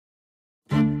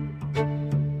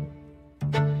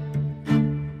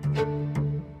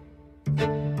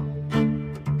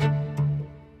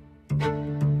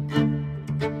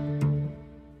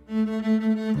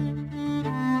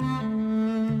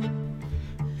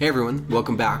Hey everyone,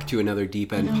 welcome back to another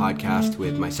Deep End podcast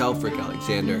with myself, Rick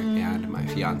Alexander, and my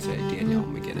fiance, Danielle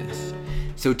McGinnis.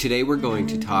 So today we're going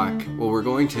to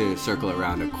circle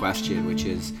around a question, which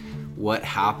is what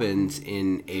happens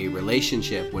in a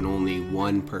relationship when only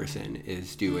one person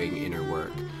is doing inner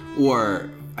work? Or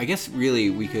I guess really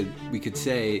we could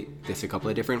say this a couple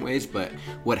of different ways, but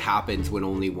what happens when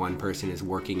only one person is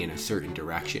working in a certain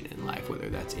direction in life, whether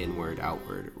that's inward,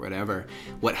 outward, or whatever?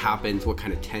 What happens, what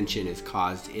kind of tension is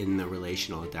caused in the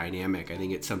relational dynamic? I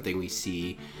think it's something we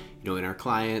see, in our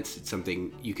clients. It's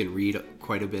something you can read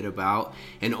quite a bit about.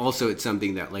 And also it's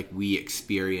something that we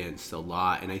experience a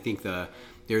lot. And I think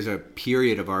there's a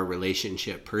period of our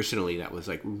relationship personally that was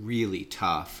really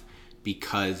tough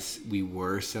because we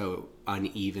were so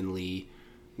unevenly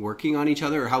working on each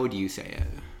other. Or how would you say it?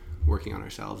 Working on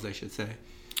ourselves, I should say.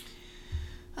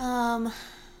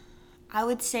 I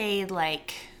would say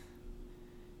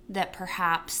that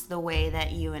perhaps the way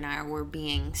that you and I were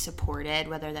being supported,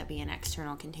 whether that be in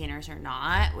external containers or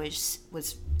not, was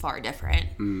far different.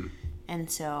 And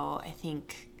so I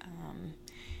think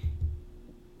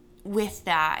with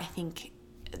that, I think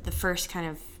the first kind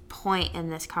of point in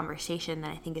this conversation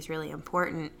that I think is really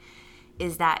important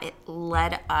is that it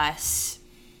led us,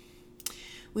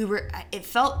 it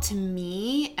felt to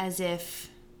me as if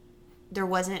there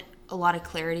wasn't a lot of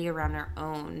clarity around our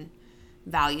own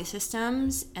value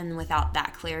systems, and without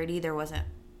that clarity there wasn't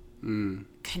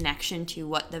connection to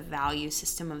what the value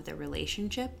system of the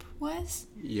relationship was.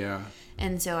 Yeah.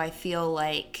 And so I feel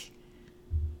like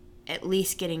at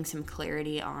least getting some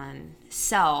clarity on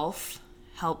self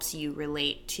helps you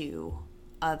relate to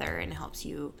other and helps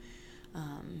you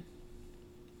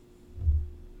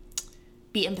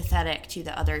be empathetic to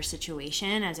the other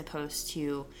situation, as opposed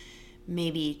to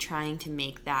maybe trying to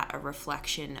make that a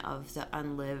reflection of the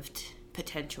unlived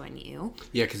potential in you.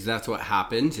 Yeah, because that's what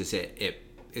happens is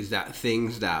is that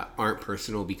things that aren't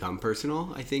personal become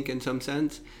personal, I think, in some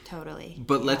sense. Totally.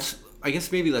 But let's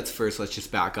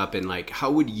just back up and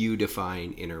how would you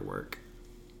define inner work?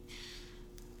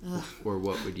 Ugh. Or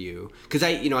what would you? Because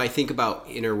I think about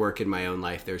inner work in my own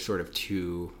life. There's sort of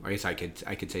two. I guess I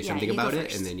could say something about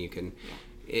it, and then you can.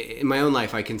 Yeah. In my own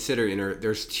life, I consider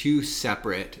there's two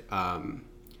separate,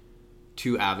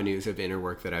 two avenues of inner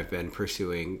work that I've been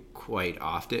pursuing quite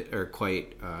often, or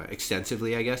quite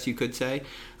extensively, I guess you could say.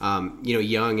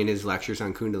 Jung in his lectures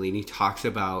on Kundalini talks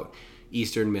about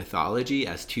Eastern mythology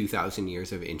as 2,000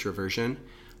 years of introversion,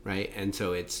 right? And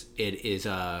so it's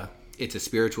a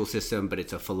spiritual system, but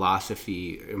it's a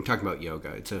philosophy. I'm talking about yoga.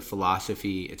 It's a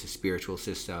philosophy. It's a spiritual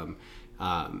system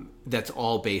that's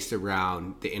all based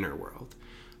around the inner world,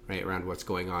 right? Around what's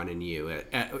going on in you,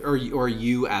 or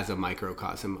you as a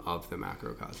microcosm of the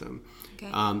macrocosm.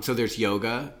 Okay. So there's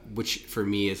yoga, which for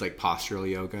me is postural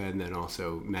yoga, and then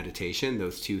also meditation.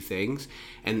 Those two things,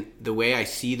 and the way I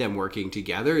see them working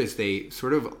together is they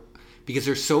sort of. Because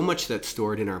there's so much that's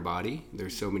stored in our body.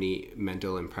 There's so many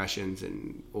mental impressions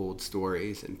and old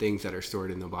stories and things that are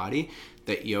stored in the body,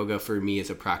 that yoga for me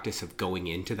is a practice of going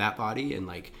into that body and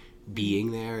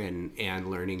being there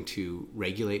and learning to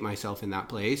regulate myself in that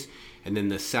place. And then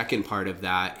the second part of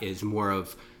that is more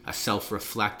of a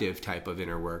self-reflective type of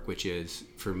inner work, which is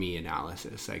for me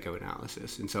analysis,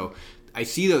 psychoanalysis. And so I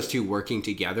see those two working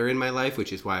together in my life,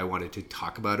 which is why I wanted to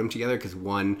talk about them together, because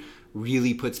one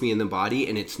really puts me in the body,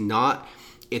 and it's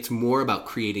more about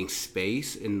creating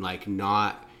space and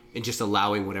and just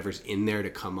allowing whatever's in there to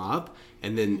come up.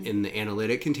 And then in the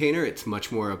analytic container, it's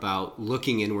much more about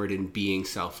looking inward and being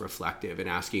self-reflective and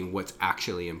asking what's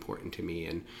actually important to me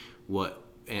and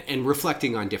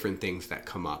reflecting on different things that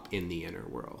come up in the inner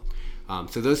world.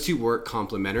 So those two work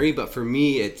complementary, but for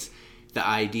me, it's the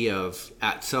idea of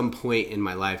at some point in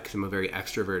my life, because I'm a very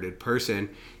extroverted person,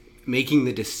 making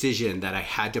the decision that I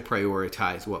had to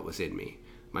prioritize what was in me,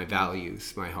 my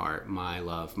values, my heart, my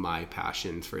love, my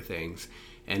passions for things.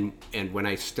 And when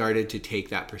I started to take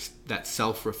that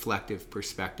self-reflective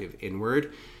perspective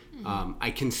inward,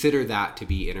 I consider that to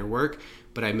be inner work.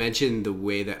 But I mentioned the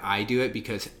way that I do it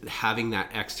because having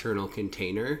that external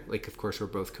container, of course we're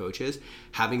both coaches,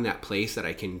 having that place that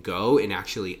I can go and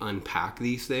actually unpack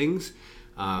these things,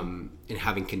 and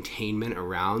having containment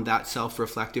around that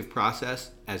self-reflective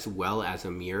process, as well as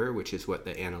a mirror, which is what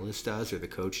the analyst does or the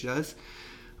coach does.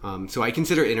 So I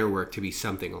consider inner work to be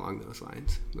something along those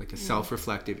lines, a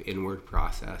self-reflective inward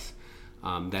process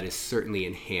that is certainly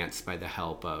enhanced by the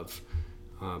help of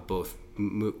both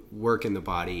work in the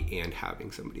body and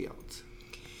having somebody else.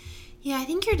 Yeah, I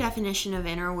think your definition of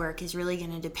inner work is really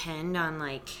going to depend on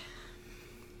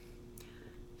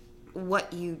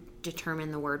what you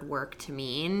determine the word work to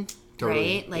mean.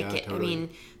 Totally. right? Like, Yeah, I totally. mean,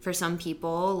 for some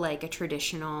people, like a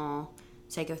traditional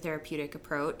psychotherapeutic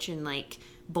approach and like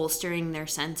bolstering their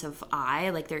sense of I,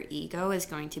 like their ego, is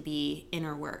going to be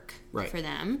inner work Right. for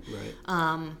them.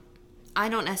 Right. I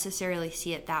don't necessarily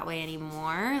see it that way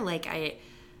anymore. Like I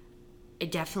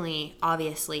definitely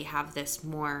obviously have this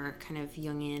more kind of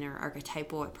Jungian or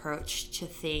archetypal approach to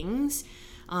things.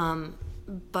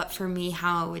 But for me,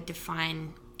 how I would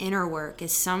define inner work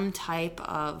is some type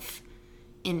of,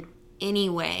 in any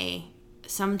way,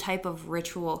 some type of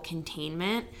ritual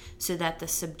containment so that the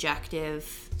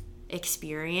subjective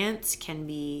experience can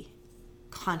be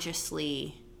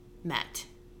consciously met.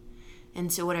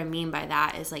 And so what I mean by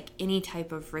that is like any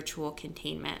type of ritual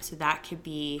containment. So that could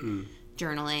be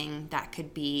journaling, that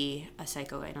could be a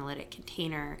psychoanalytic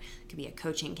container, it could be a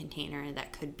coaching container,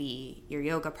 that could be your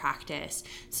yoga practice,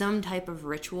 some type of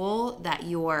ritual that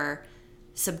your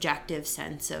subjective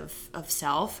sense of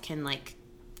self can like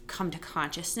come to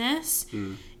consciousness.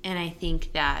 And I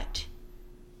think that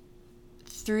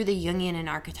through the Jungian and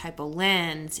archetypal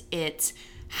lens, it's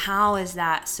how is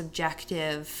that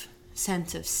subjective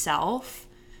sense of self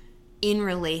in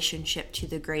relationship to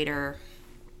the greater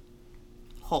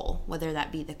whole, whether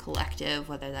that be the collective,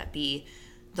 whether that be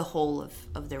the whole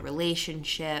of the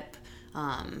relationship,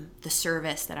 the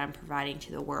service that I'm providing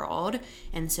to the world.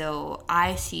 And so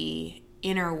I see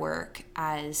inner work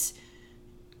as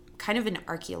kind of an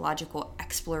archaeological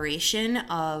exploration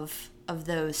of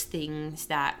those things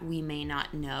that we may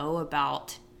not know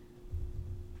about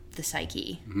the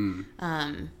psyche.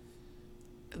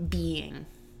 Being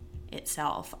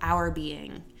itself, our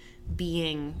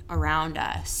being around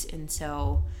us. And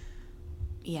so,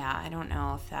 yeah, I don't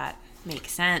know if that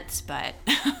makes sense, but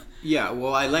Yeah,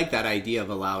 well, I like that idea of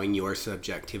allowing your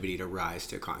subjectivity to rise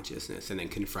to consciousness and then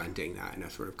confronting that in a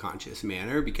sort of conscious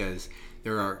manner, because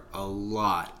there are a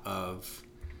lot of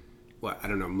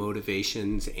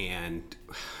motivations and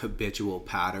habitual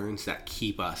patterns that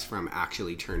keep us from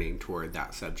actually turning toward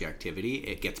that subjectivity.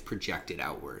 It gets projected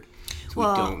outward. So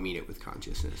we don't meet it with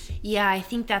consciousness. Yeah, I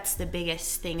think that's the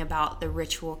biggest thing about the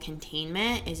ritual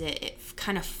containment is it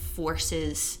kind of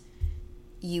forces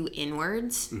you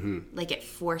inwards. Like it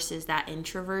forces that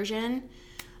introversion,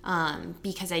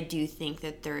 because I do think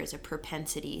that there is a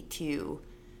propensity to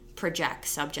project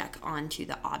subject onto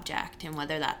the object, and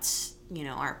whether that's, you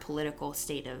know, our political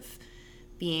state of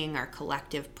being, our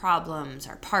collective problems,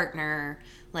 our partner,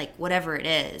 like whatever it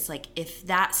is, like if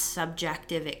that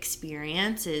subjective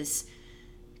experience is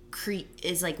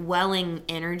like welling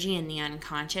energy in the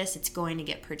unconscious, it's going to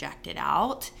get projected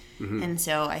out. And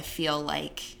so I feel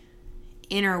like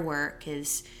inner work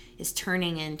is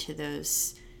turning into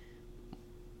those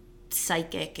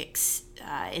psychic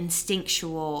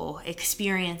instinctual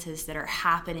experiences that are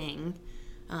happening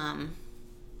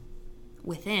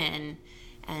within,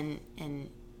 and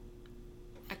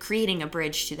creating a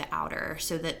bridge to the outer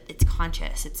so that it's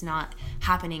conscious, it's not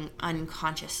happening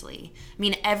unconsciously.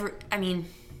 I mean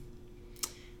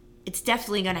it's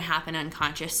definitely going to happen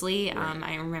unconsciously. Right.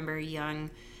 I remember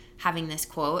Jung having this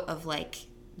quote of like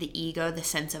the ego, the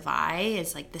sense of I,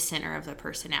 is like the center of the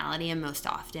personality, and most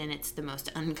often it's the most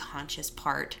unconscious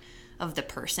part of the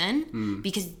person,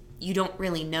 because you don't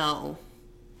really know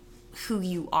who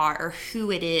you are or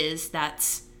who it is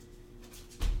that's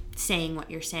saying what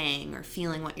you're saying or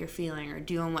feeling what you're feeling or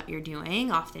doing what you're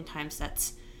doing. Oftentimes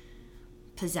that's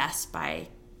possessed by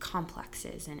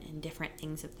complexes and different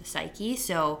things of the psyche.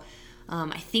 So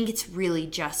I think it's really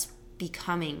just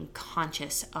becoming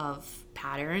conscious of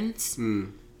patterns.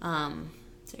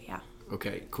 So yeah.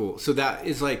 Okay, cool. So that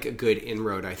is like a good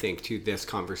inroad, I think, to this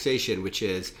conversation, which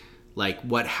is like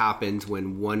what happens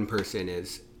when one person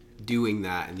is doing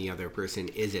that and the other person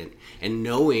isn't, and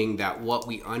knowing that what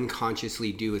we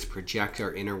unconsciously do is project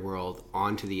our inner world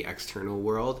onto the external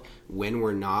world when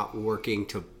we're not working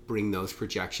to bring those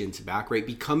projections back, right?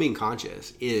 Becoming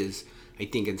conscious is, I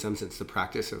think, in some sense, the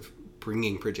practice of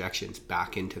bringing projections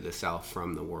back into the self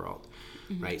from the world,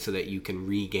 right? So that you can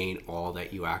regain all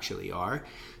that you actually are.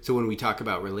 So when we talk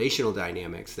about relational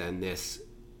dynamics, then it's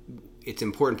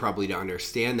important probably to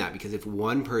understand that, because if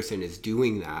one person is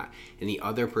doing that and the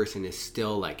other person is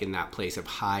still like in that place of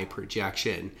high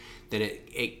projection, then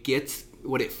it gets,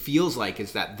 what it feels like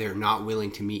is that they're not willing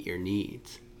to meet your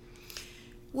needs.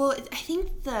 Well, I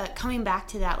think coming back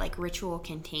to that like ritual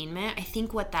containment, I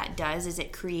think what that does is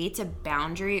it creates a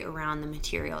boundary around the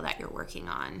material that you're working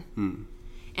on.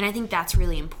 And I think that's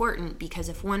really important, because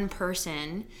if one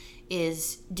person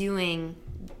is doing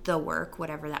the work,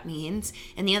 whatever that means,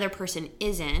 and the other person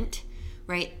isn't,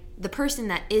 right? The person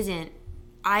that isn't,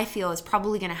 I feel, is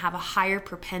probably going to have a higher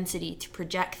propensity to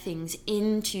project things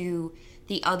into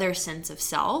the other sense of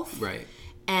self. Right.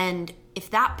 And if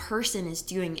that person is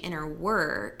doing inner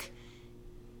work,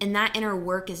 and that inner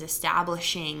work is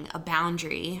establishing a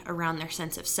boundary around their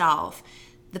sense of self,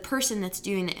 the person that's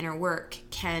doing the inner work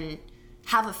can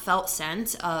have a felt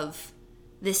sense of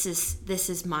this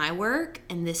is my work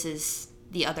and this is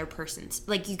the other person's.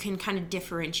 Like, you can kind of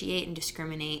differentiate and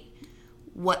discriminate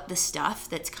what the stuff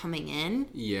that's coming in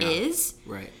is.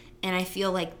 Right. And I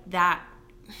feel like that,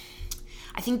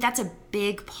 I think that's a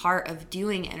big part of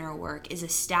doing inner work, is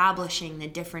establishing the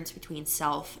difference between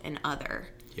self and other.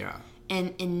 Yeah.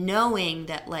 And knowing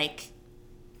that, like,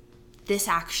 this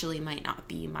actually might not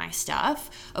be my stuff.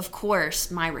 Of course,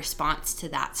 my response to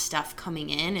that stuff coming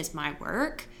in is my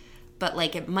work, but,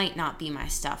 like, it might not be my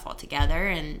stuff altogether.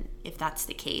 And if that's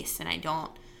the case, then I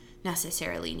don't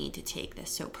necessarily need to take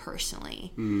this so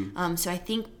personally. So I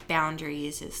think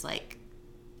boundaries is, like,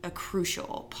 a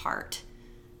crucial part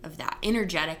of that.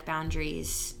 Energetic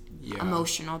boundaries,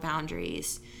 emotional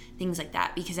boundaries, things like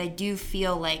that. Because I do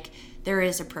feel like there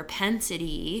is a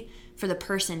propensity for the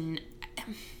person.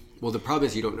 Well, the problem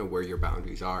is you don't know where your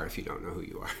boundaries are if you don't know who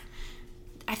you are.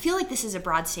 I feel like this is a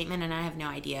broad statement, and I have no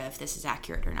idea if this is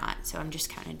accurate or not. So I'm just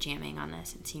kind of jamming on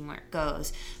this and seeing where it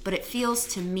goes. But it feels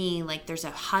to me like there's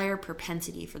a higher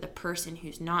propensity for the person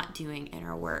who's not doing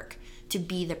inner work to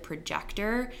be the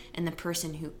projector, and the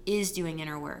person who is doing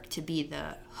inner work to be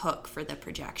the hook for the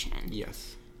projection.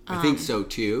 Yes. I think so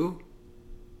too,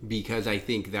 because I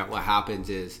think that what happens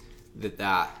is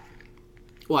that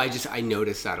I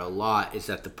notice that a lot, is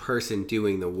that the person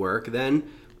doing the work then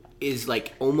is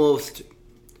like almost,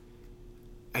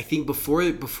 I think before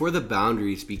the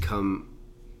boundaries become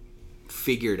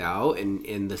figured out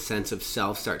and the sense of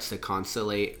self starts to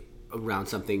constellate around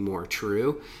something more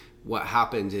true, what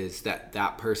happens is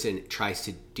that person tries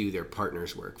to do their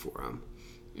partner's work for them.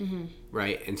 Mm-hmm.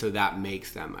 Right? And so that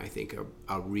makes them, I think,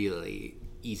 a really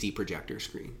easy projector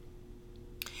screen.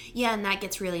 Yeah, and that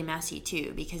gets really messy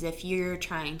too, because if you're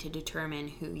trying to determine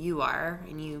who you are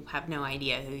and you have no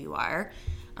idea who you are,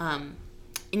 and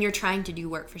you're trying to do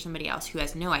work for somebody else who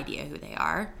has no idea who they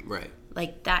are, right?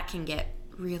 Like, that can get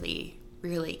really,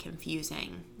 really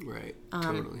confusing. Right,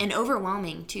 totally. And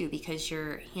overwhelming too, because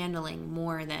you're handling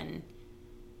more than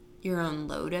your own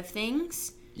load of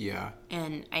things. Yeah.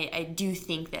 And I do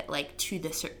think that, like, to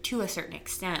a certain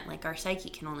extent, like, our psyche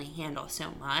can only handle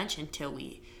so much until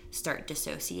we start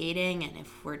dissociating, and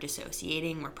if we're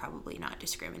dissociating, we're probably not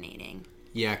discriminating.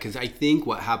 Yeah, because I think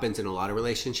what happens in a lot of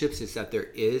relationships is that there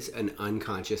is an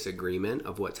unconscious agreement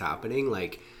of what's happening,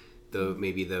 like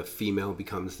maybe the female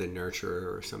becomes the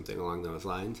nurturer or something along those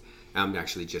lines. I'm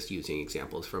actually just using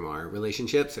examples from our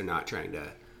relationships and not trying to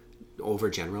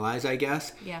overgeneralize, I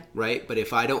guess. Yeah. Right? But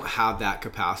if I don't have that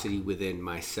capacity within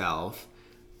myself,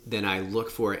 then I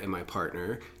look for it in my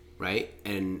partner, right?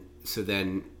 And so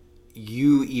then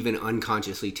you even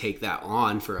unconsciously take that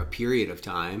on for a period of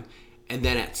time, and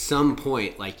then at some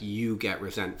point, like, you get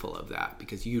resentful of that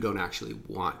because you don't actually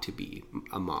want to be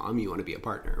a mom, you want to be a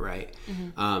partner, right?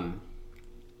 Mm-hmm.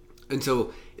 And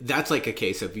so that's like a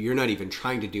case of, you're not even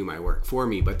trying to do my work for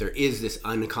me, but there is this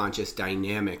unconscious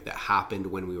dynamic that happened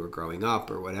when we were growing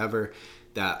up or whatever,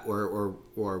 that or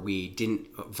we didn't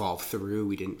evolve through,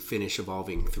 we didn't finish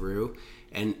evolving through.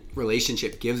 And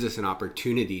relationship gives us an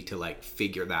opportunity to, like,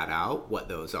 figure that out, what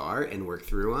those are, and work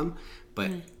through them.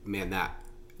 But man,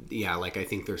 like, I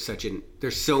think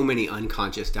there's so many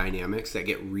unconscious dynamics that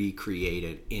get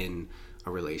recreated in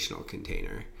a relational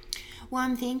container. Well,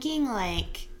 I'm thinking,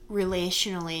 like,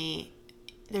 relationally,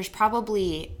 there's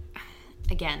probably,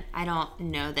 again, I don't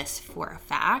know this for a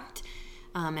fact,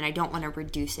 and I don't want to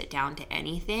reduce it down to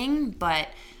anything, but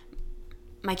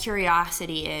my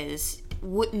curiosity is,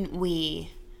 wouldn't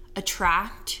we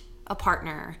attract a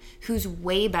partner who's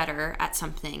way better at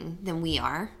something than we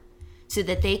are, so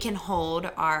that they can hold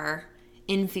our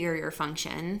inferior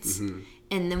functions,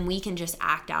 and then we can just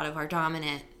act out of our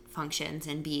dominant functions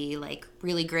and be, like,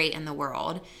 really great in the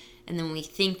world? And then we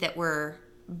think that we're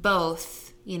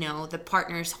both, you know, the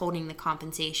partner's holding the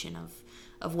compensation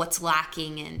of what's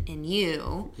lacking in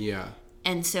you. Yeah.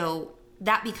 And so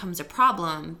that becomes a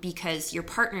problem, because your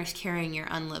partner's carrying your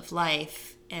unlived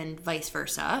life and vice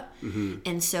versa. Mm-hmm.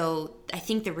 And so I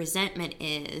think the resentment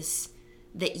is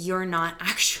that you're not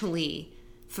actually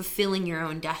fulfilling your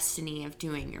own destiny of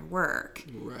doing your work.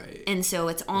 Right. And so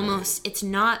it's almost, it's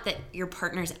not that your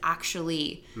partner's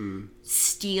actually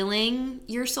stealing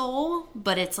your soul,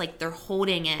 but it's like they're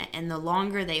holding it, and the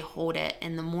longer they hold it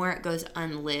and the more it goes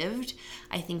unlived,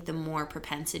 I think the more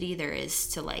propensity there is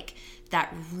to, like,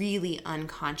 that really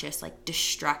unconscious, like,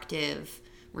 destructive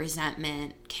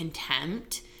resentment,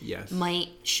 contempt Yes. might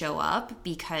show up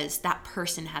because that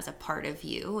person has a part of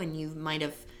you and you might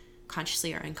have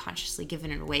consciously or unconsciously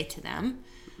given it away to them.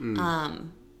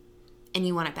 And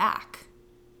you want it back.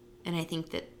 And I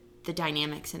think that the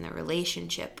dynamics in the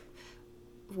relationship,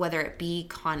 whether it be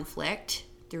conflict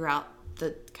throughout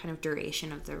the kind of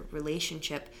duration of the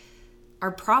relationship,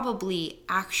 are probably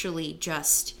actually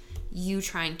just you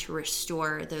trying to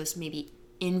restore those maybe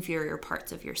inferior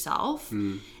parts of yourself.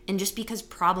 And just because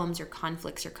problems or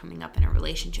conflicts are coming up in a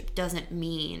relationship doesn't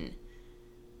mean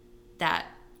that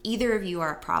either of you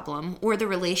are a problem or the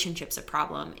relationship's a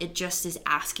problem. It just is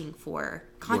asking for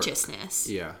consciousness.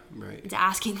 Yeah, right. It's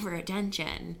asking for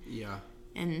attention. Yeah.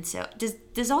 And so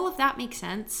does all of that make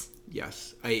sense?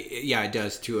 Yes. It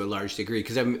does to a large degree,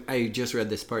 because I just read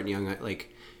this part in Jung,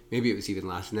 like maybe it was even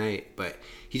last night, but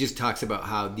he just talks about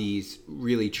how these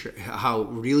really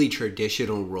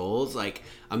traditional roles, like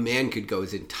a man could go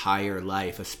his entire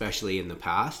life, especially in the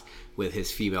past, with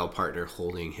his female partner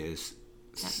holding his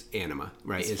anima,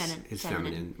 right? His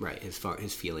feminine, right?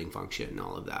 His feeling function and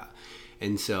all of that.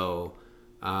 And so,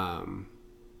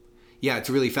 it's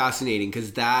really fascinating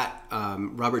because that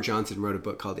Robert Johnson wrote a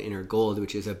book called Inner Gold,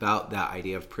 which is about that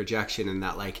idea of projection, and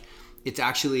that like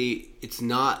it's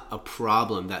not a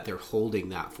problem that they're holding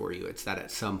that for you. It's that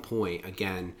at some point,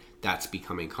 again, that's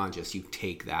becoming conscious. You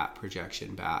take that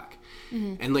projection back.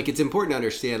 And like, it's important to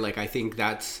understand, like, I think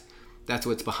that's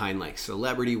what's behind like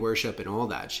celebrity worship and all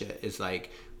that shit, is like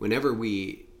whenever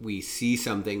we see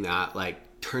something that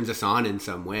like turns us on in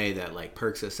some way, that like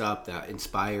perks us up, that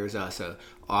inspires us, a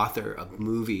author, a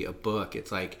movie, a book,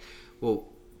 it's like, well,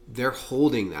 they're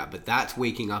holding that, but that's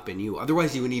waking up in you.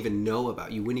 Otherwise you wouldn't even know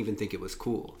about, you wouldn't even think it was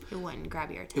cool. It wouldn't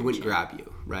grab your attention. It wouldn't grab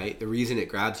you, right? The reason it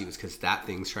grabs you is because that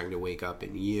thing's trying to wake up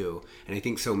in you. And I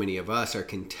think so many of us are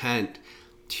content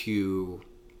to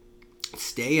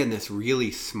stay in this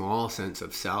really small sense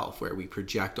of self where we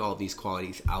project all these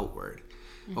qualities outward.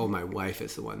 Oh, my wife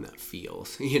is the one that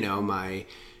feels, my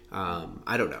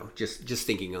I don't know, just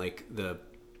thinking like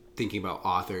thinking about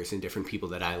authors and different people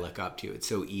that I look up to, it's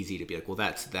so easy to be like, well,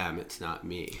 that's them, it's not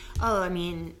me. Oh, I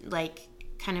mean, like,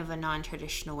 kind of a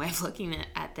non-traditional way of looking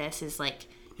at this is like,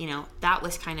 that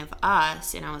was kind of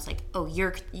us, and I was like, oh,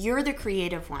 you're the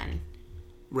creative one.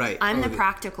 Right. I'm the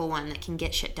practical one that can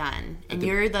get shit done. And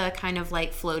you're the kind of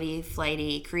like floaty,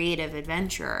 flighty, creative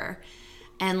adventurer.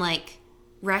 And like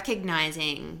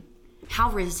recognizing how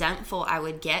resentful I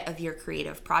would get of your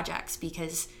creative projects,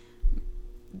 because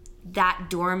that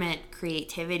dormant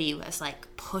creativity was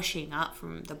like pushing up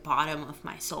from the bottom of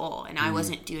my soul. And I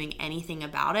wasn't doing anything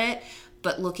about it,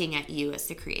 but looking at you as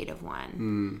the creative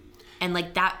one. And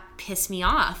like that pissed me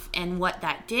off. And what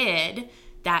that did,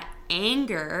 that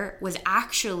anger was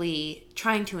actually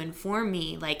trying to inform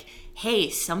me like, hey,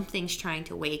 something's trying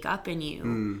to wake up in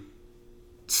you.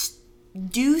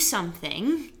 Do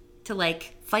something to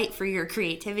like fight for your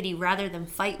creativity rather than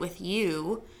fight with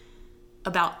you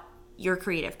about your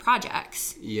creative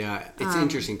projects. Yeah, it's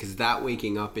interesting because that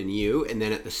waking up in you, and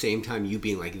then at the same time you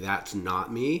being like, that's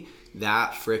not me,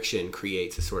 that friction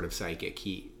creates a sort of psychic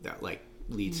heat that like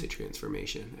leads to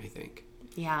transformation, I think.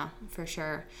 Yeah, for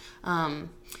sure.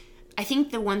 I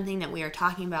think the one thing that we were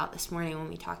talking about this morning when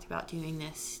we talked about doing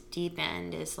this deep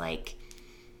end is like,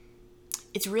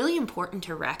 it's really important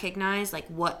to recognize like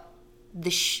what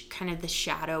the kind of the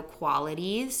shadow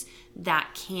qualities that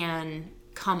can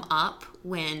come up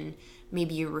when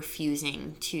maybe you're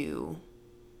refusing to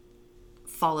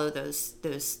follow those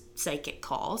psychic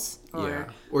calls,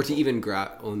 or to even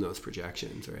own those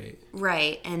projections,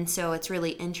 right? And so it's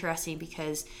really interesting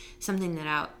because something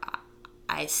that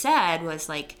I said was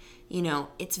like,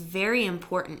 it's very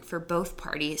important for both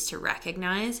parties to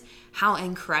recognize how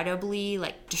incredibly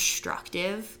like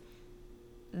destructive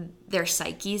their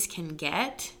psyches can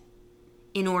get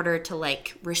in order to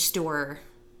like restore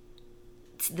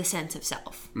the sense of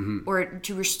self, or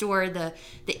to restore the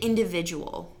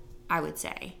individual, I would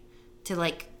say, to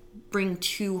like bring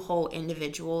two whole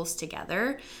individuals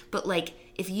together. But like,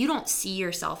 if you don't see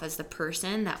yourself as the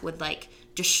person that would like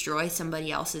destroy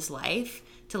somebody else's life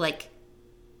to like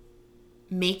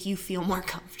make you feel more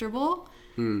comfortable,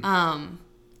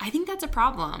 I think that's a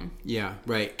problem. Yeah,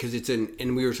 right. Because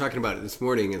and we were talking about it this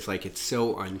morning, it's like, it's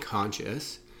so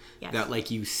unconscious that like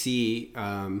you see,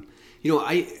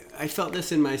 I felt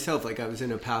this in myself. Like I was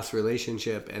in a past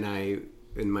relationship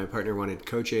and my partner wanted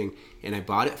coaching and I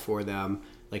bought it for them.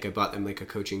 Like I bought them like a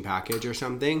coaching package or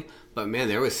something. But man,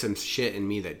 there was some shit in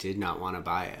me that did not want to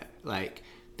buy it. Like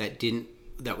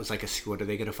that was like what are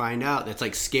they going to find out? That's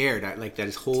like scared. Like that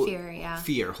is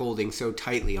fear holding so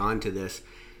tightly onto this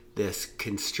this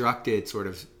constructed sort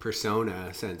of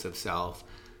persona sense of self,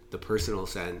 the personal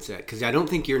sense, because I don't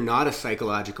think you're not a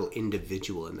psychological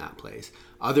individual in that place.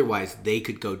 Otherwise, they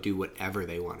could go do whatever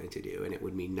they wanted to do, and it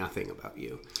would mean nothing about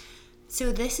you.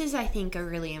 So this is, I think, a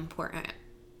really important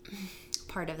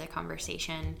part of the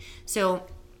conversation. So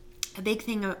a big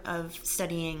thing of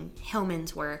studying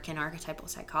Hillman's work in archetypal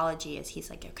psychology is he's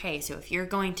like, okay, so if you're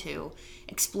going to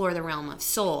explore the realm of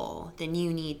soul, then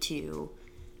you need to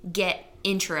get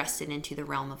interested into the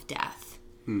realm of death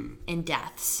and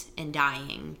deaths and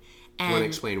dying. And you want to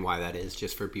explain why that is,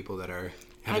 just for people that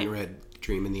haven't read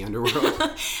Dream in the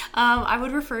Underworld? I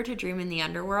would refer to Dream in the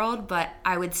Underworld, but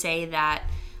I would say that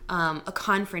a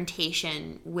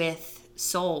confrontation with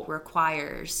soul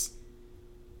requires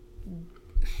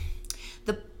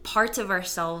the parts of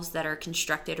ourselves that are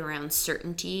constructed around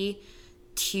certainty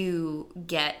to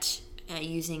get,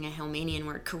 using a Hillmanian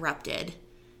word, corrupted,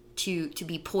 to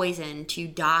be poisoned, to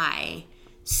die,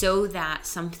 so that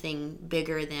something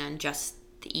bigger than just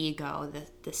the ego,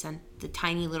 the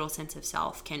tiny little sense of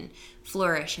self, can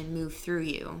flourish and move through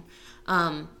you.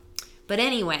 But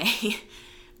anyway,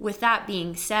 with that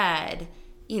being said,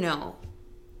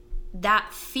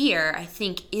 that fear, I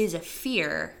think, is a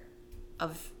fear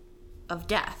of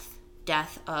death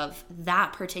of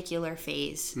that particular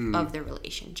phase of the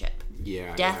relationship.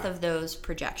 Death of those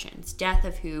projections, death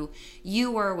of who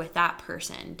you were with that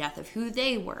person, death of who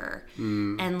they were.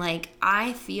 And like,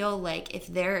 I feel like if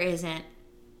there isn't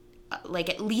like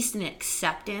at least an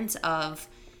acceptance of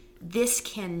this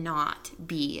cannot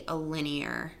be a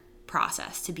linear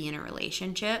process to be in a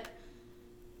relationship,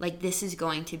 like this is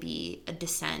going to be a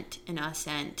descent, an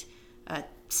ascent, a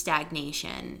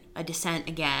stagnation, a descent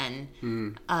again,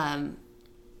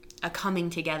 a coming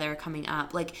together, coming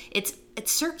up. Like it's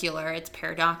circular, it's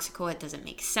paradoxical, it doesn't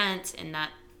make sense, and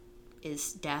that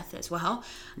is death as well.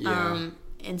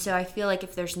 And so I feel like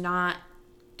if there's not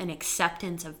an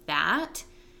acceptance of that,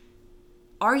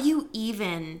 are you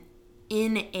even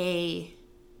in a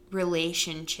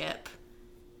relationship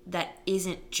that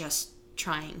isn't just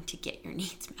trying to get your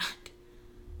needs met?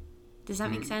 Does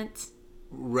that make sense?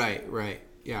 Right.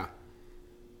 Yeah.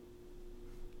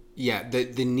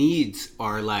 The needs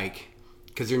are like,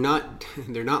 because they're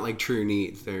not like true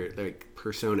needs. They're like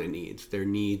persona needs. They're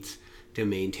needs to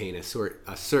maintain a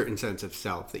certain sense of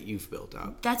self that you've built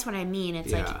up. That's what I mean.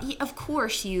 It's like, of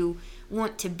course you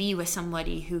want to be with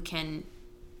somebody who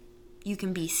you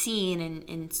can be seen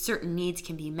and certain needs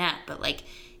can be met. But like,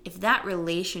 if that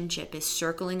relationship is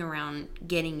circling around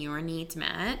getting your needs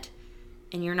met,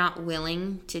 and you're not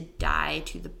willing to die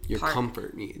to your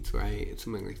comfort needs, right? It's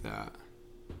something like that.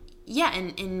 Yeah,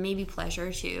 and maybe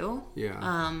pleasure too. Yeah.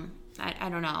 I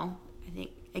don't know. I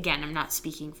think, again, I'm not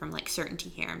speaking from like certainty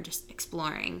here. I'm just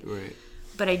exploring. Right.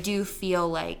 But I do feel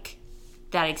like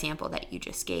that example that you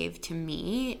just gave to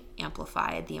me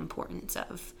amplified the importance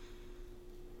of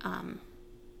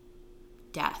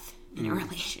death in a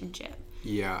relationship.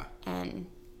 Yeah. And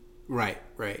Right.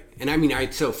 And I mean,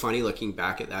 it's so funny looking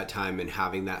back at that time and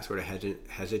having that sort of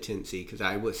hesitancy, because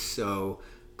I was so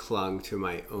clung to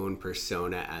my own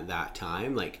persona at that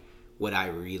time. Like, what I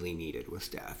really needed was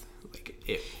death. Like,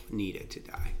 it needed to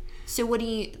die. So what do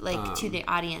you, like, to the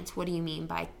audience, what do you mean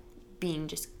by being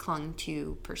just clung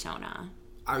to persona?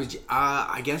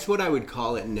 I guess what I would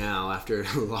call it now, after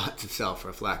lots of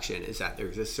self-reflection, is that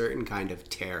there's a certain kind of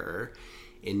terror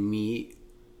in me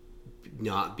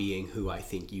not being who I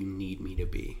think you need me to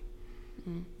be.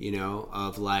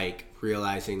 Of like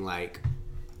realizing like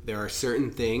there are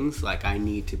certain things like I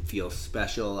need to feel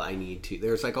special.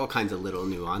 There's like all kinds of little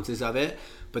nuances of it,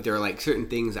 but there are like certain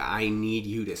things that I need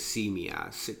you to see me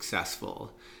as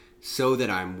successful so that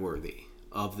I'm worthy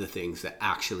of the things that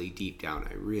actually deep down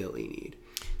I really need.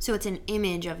 So it's an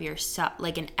image of yourself,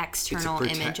 like an external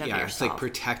image of yourself. It's like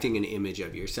protecting an image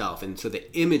of yourself. And so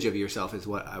the image of yourself is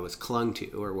what I was clung to,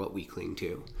 or what we cling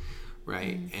to,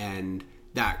 right? And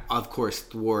that, of course,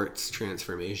 thwarts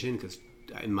transformation, because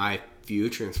in my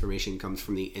view, transformation comes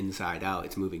from the inside out.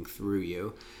 It's moving through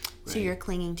you. Right? So you're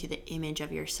clinging to the image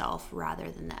of yourself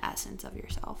rather than the essence of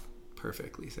yourself.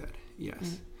 Perfectly said.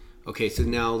 Yes. Okay, so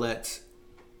now let's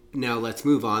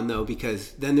move on, though,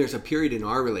 because then there's a period in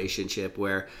our relationship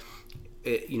where,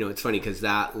 it's funny because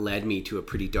that led me to a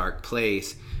pretty dark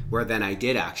place where then I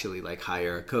did actually like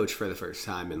hire a coach for the first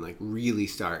time and like really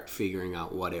start figuring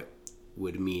out what it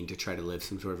would mean to try to live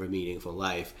some sort of a meaningful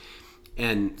life.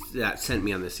 And that sent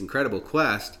me on this incredible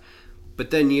quest.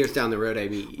 But then years down the road, I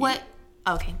meet you. What?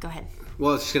 Okay, go ahead.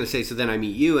 Well, I was just going to say, so then I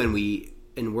meet you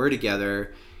and we're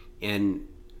together, and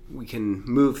we can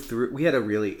move through. We had a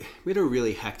really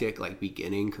hectic like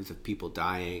beginning because of people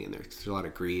dying, and there's a lot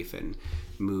of grief and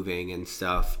moving and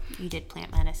stuff. You did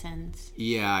plant medicines.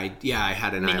 Yeah, I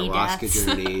had an Mini ayahuasca deaths.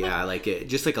 journey. Yeah, like it,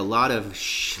 just like a lot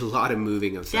of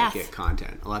moving of psychic Death.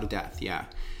 content, a lot of death. Yeah,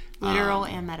 Literal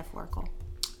and metaphorical.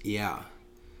 yeah,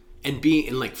 and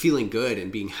like feeling good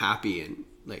and being happy and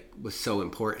like was so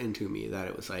important to me that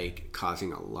it was like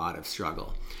causing a lot of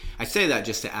struggle. I say that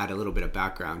just to add a little bit of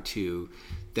background to.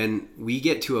 Then we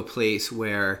get to a place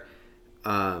where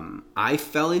I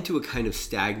fell into a kind of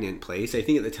stagnant place. I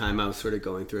think at the time I was sort of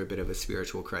going through a bit of a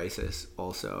spiritual crisis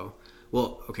also.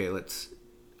 Well, okay,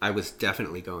 I was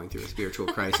definitely going through a spiritual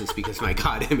crisis because my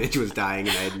God image was dying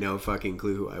and I had no fucking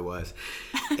clue who I was.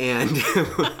 And,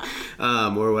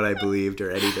 or what I believed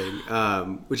or anything,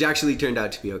 which actually turned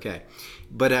out to be okay.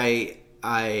 But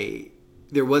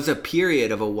there was a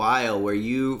period of a while where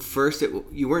you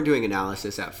weren't doing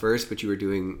analysis at first, but you were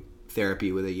doing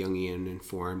therapy with a Jungian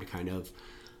informed kind of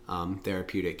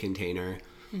therapeutic container.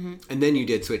 Mm-hmm. And then you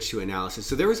did switch to analysis.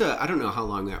 So there was I don't know how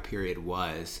long that period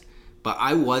was, but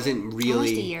I wasn't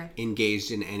really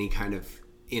engaged in any kind of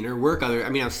inner work. I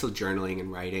was still journaling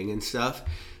and writing and stuff,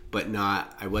 but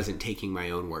I wasn't taking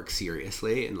my own work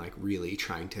seriously and like really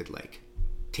trying to like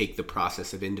take the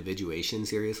process of individuation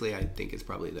seriously, I think is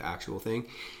probably the actual thing.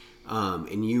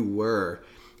 And you were,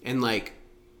 and like,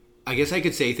 I guess I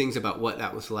could say things about what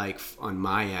that was like on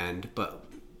my end, but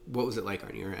what was it like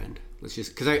on your end? Let's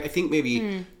just, because I think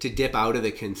maybe to dip out of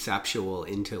the conceptual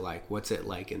into like, what's it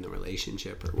like in the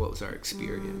relationship, or what was our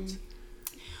experience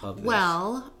of this?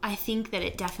 Well, I think that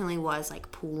it definitely was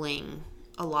like pulling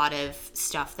a lot of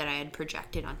stuff that I had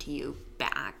projected onto you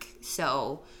back.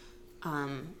 So,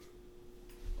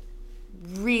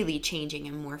 really changing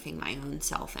and morphing my own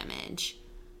self-image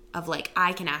of like,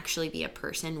 I can actually be a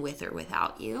person with or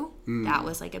without you. That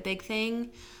was like a big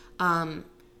thing.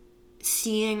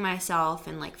 Seeing myself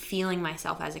and like feeling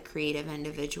myself as a creative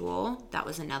individual, that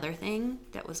was another thing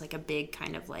that was like a big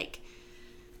kind of like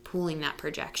pulling that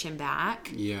projection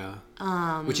back. Yeah.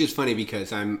 Which is funny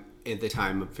because I'm at the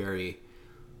time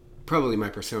probably my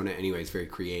persona anyway is very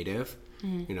creative.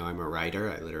 Mm-hmm. You know, I'm a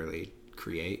writer. I literally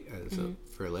create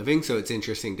for a living. So it's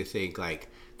interesting to think like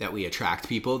that we attract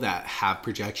people that have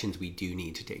projections we do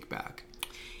need to take back.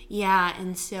 Yeah.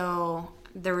 And so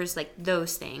there was like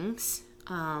those things.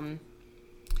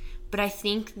 But I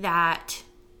think that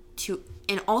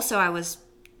and also I was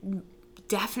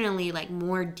definitely like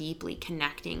more deeply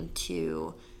connecting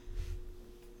to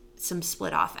some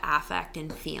split off affect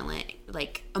and feeling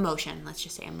like emotion, let's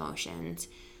just say emotions,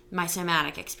 my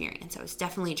somatic experience. I was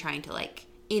definitely trying to like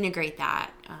integrate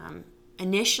that.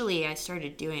 Initially I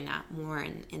started doing that more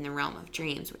in the realm of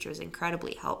dreams, which was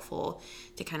incredibly helpful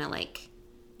to kind of like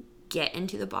get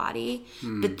into the body.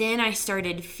 But then I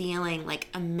started feeling like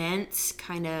immense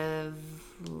kind of,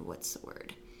 what's the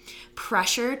word?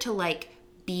 Pressure to like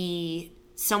be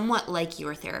somewhat like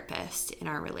your therapist in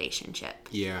our relationship.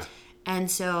 Yeah. And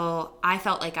so I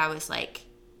felt like I was like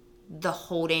the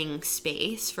holding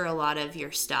space for a lot of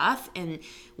your stuff. And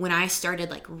when I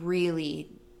started like really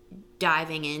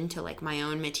diving into like my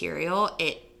own material,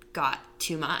 it got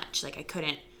too much. Like I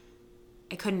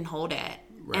couldn't hold it.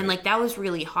 Right. And like that was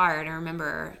really hard. I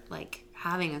remember like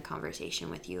having a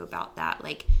conversation with you about that.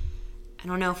 Like, I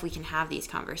don't know if we can have these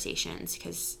conversations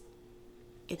because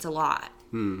it's a lot.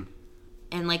 And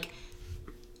like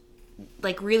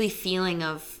really feeling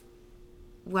of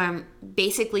where I'm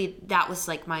basically, that was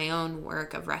like my own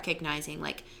work of recognizing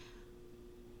like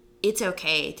it's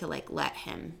okay to like let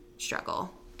him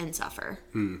struggle and suffer.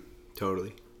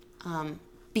 Totally.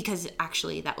 Because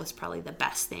actually that was probably the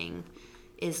best thing,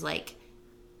 is like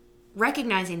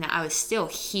recognizing that I was still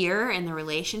here in the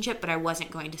relationship, but I wasn't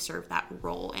going to serve that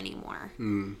role anymore.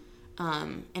 And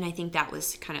I think that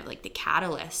was kind of like the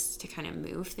catalyst to kind of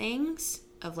move things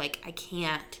of like, I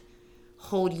can't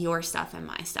hold your stuff and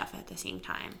my stuff at the same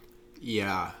time.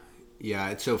 Yeah.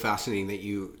 It's so fascinating that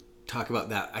you talk about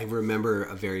that. I remember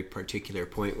a very particular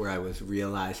point where I was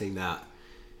realizing that,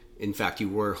 in fact, you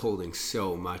were holding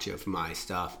so much of my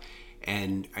stuff.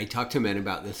 And I talk to men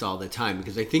about this all the time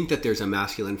because I think that there's a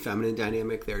masculine feminine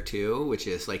dynamic there too, which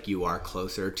is like you are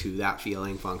closer to that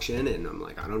feeling function. And I'm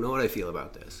like, I don't know what I feel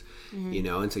about this, you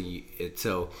know? And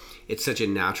so it's such a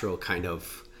natural kind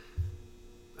of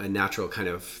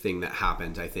thing that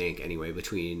happens, I think, anyway,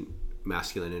 between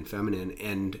masculine and feminine.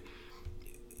 And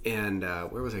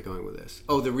where was I going with this?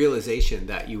 Oh, the realization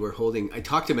that you were holding, I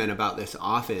talk to men about this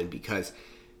often because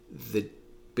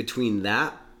between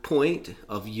that point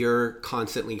of you're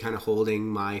constantly kind of holding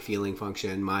my feeling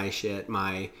function, my shit,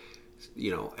 my, you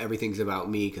know, everything's about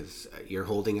me because you're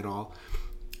holding it all.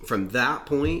 from that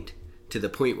point to the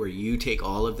point where you take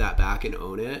all of that back and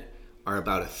own it are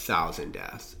about 1,000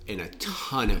 deaths and a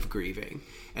ton of grieving.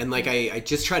 And like I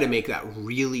just try to make that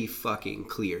really fucking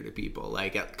clear to people,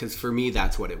 like, because for me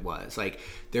that's what it was. Like,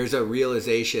 there's a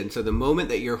realization. So the moment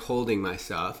that you're holding my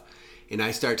stuff and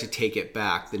I start to take it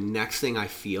back, the next thing I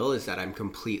feel is that I'm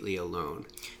completely alone.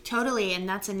 Totally. And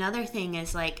that's another thing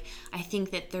is, like, I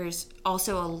think that there's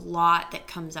also a lot that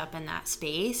comes up in that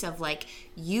space of, like,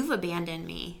 you've abandoned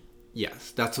me.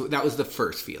 Yes, that was the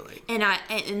first feeling. And I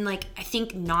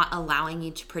think not allowing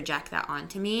you to project that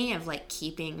onto me, of like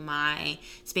keeping my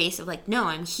space of like, no,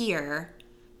 I'm here,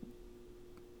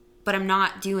 but I'm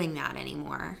not doing that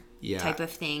anymore. Yeah. Type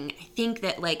of thing. I think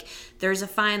that like there's a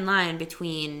fine line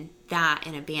between that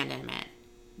and abandonment.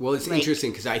 Well, it's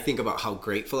interesting because I think about how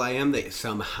grateful I am that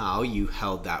somehow you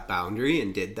held that boundary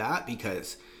and did that,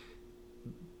 because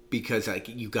like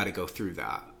you got to go through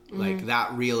that. Like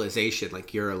that realization,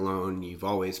 like you're alone, you've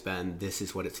always been, this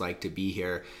is what it's like to be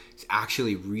here. It's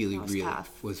actually really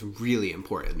was really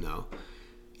important though,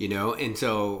 you know? And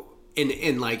so,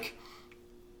 and like,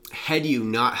 had you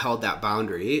not held that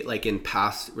boundary, like in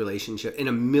past relationship, in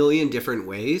a million different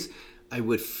ways, I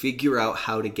would figure out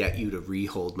how to get you to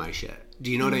re-hold my shit.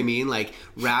 Do you know what I mean? Like,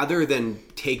 rather than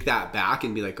take that back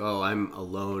and be like, oh, I'm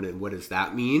alone and what does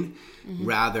that mean?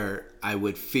 Rather, I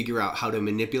would figure out how to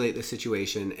manipulate the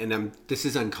situation. And this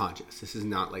is unconscious. This is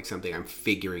not like something I'm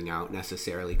figuring out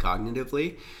necessarily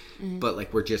cognitively, but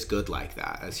like we're just good like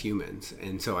that as humans.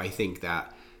 And so I think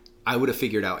that I would have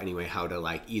figured out anyway how to,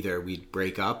 like, either we'd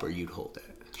break up or you'd hold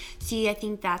it. See, I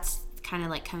think that's kind of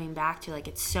like coming back to like,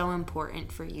 it's so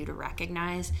important for you to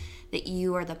recognize that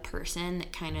you are the person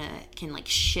that kind of can like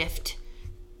shift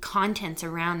contents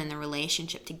around in the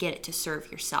relationship to get it to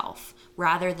serve yourself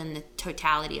rather than the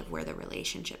totality of where the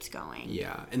relationship's going.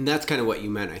 Yeah. And that's kind of what you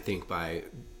meant, I think, by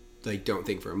like, don't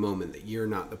think for a moment that you're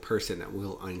not the person that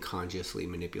will unconsciously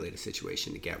manipulate a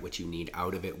situation to get what you need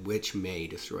out of it, which may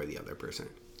destroy the other person.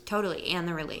 Totally. And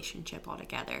the relationship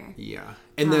altogether. Yeah.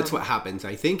 And that's what happens,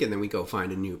 I think. And then we go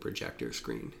find a new projector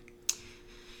screen.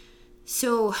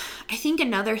 So I think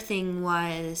another thing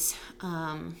was,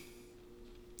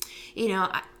 you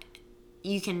know,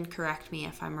 you can correct me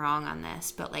if I'm wrong on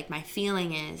this, but like my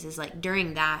feeling is like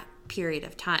during that period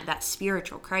of time, that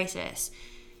spiritual crisis,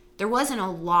 there wasn't a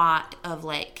lot of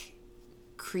like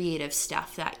creative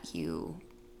stuff that you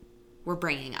were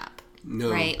bringing up.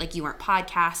 No. Right? Like you weren't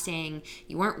podcasting,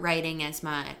 you weren't writing as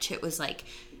much. It was like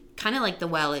kind of like the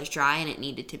well is dry and it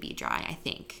needed to be dry, I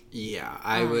think. Yeah,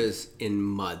 I was in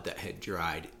mud that had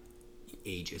dried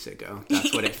ages ago.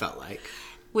 That's what it felt like.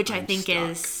 Which I think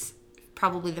is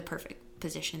probably the perfect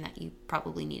position that you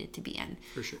probably needed to be in.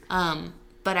 For sure.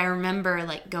 But I remember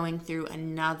like going through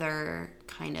another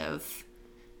kind of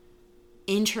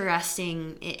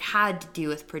interesting, it had to do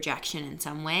with projection in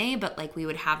some way, but like we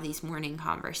would have these morning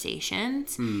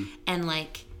conversations and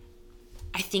like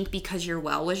I think because your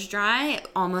well was dry, it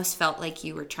almost felt like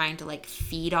you were trying to like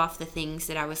feed off the things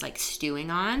that I was like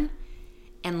stewing on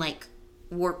and like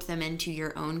warp them into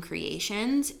your own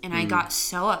creations. And I got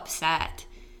so upset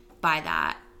by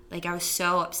that. Like I was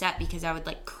so upset because I would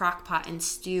like crockpot and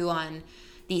stew on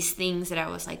these things that I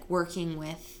was like working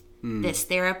with this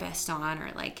therapist on,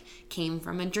 or like came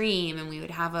from a dream, and we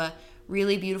would have a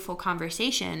really beautiful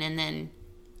conversation and then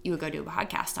you would go do a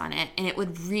podcast on it, and it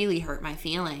would really hurt my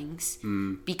feelings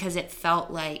because it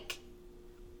felt like,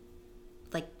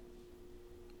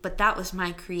 but that was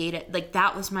my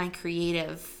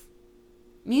creative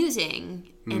musing,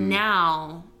 and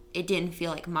now it didn't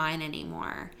feel like mine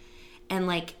anymore. And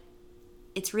like,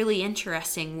 it's really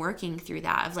interesting working through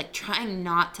that of like trying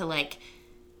not to like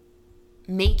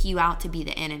make you out to be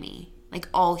the enemy. Like,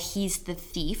 oh, he's the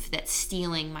thief that's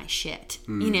stealing my shit,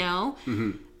 you know?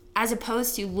 As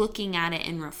opposed to looking at it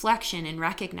in reflection and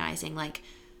recognizing, like,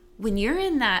 when you're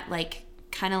in that, like,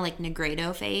 kind of like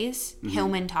Negredo phase,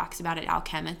 Hillman talks about it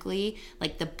alchemically,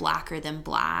 like the blacker than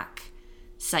black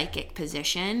psychic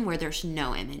position where there's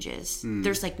no images.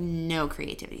 There's, like, no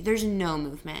creativity. There's no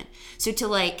movement. So to,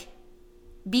 like,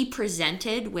 be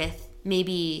presented with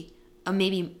maybe a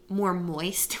more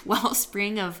moist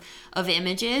wellspring of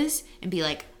images and be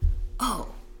like,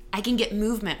 oh, I can get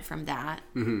movement from that.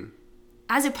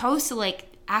 As opposed to like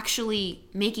actually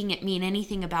making it mean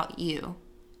anything about you.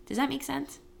 Does that make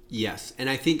sense? Yes. And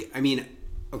I think, I mean,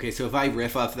 okay, so if I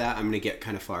riff off that, I'm going to get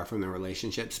kind of far from the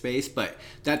relationship space, but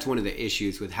that's one of the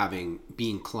issues with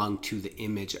being clung to the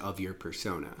image of your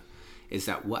persona, is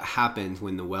that what happens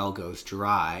when the well goes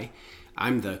dry.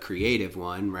 I'm the creative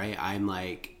one, right? I'm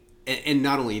like, and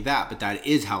not only that, but that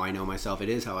is how I know myself. It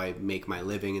is how I make my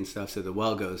living and stuff. So the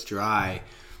well goes dry.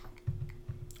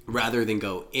 rather than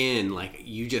go in, like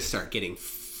you just start getting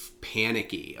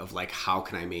panicky of like, how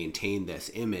can I maintain this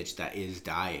image that is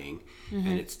dying?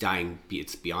 And it's dying,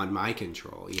 it's beyond my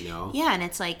control, you know? Yeah, and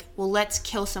it's like, well, let's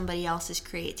kill somebody else's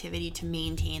creativity to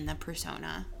maintain the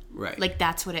persona. Right. Like,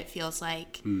 that's what it feels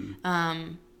like.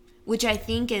 Which I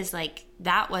think is like,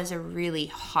 that was a really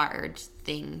hard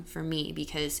thing for me,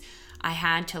 because I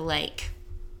had to like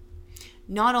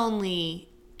not only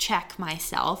check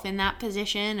myself in that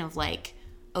position of like,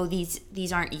 oh,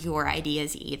 these aren't your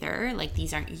ideas either, like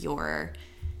these aren't your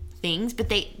things, but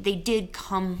they did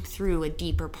come through a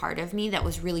deeper part of me that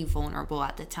was really vulnerable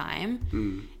at the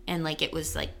time. And like it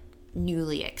was like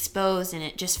newly exposed, and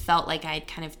it just felt like I'd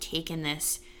kind of taken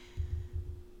this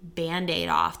band-aid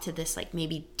off to this like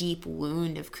maybe deep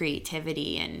wound of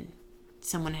creativity, and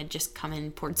someone had just come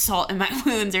and poured salt in my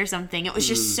wounds or something. It was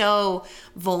just so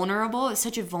vulnerable. It was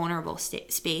such a vulnerable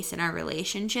space in our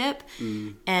relationship.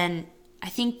 And I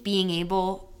think being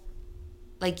able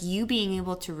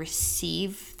to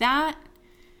receive that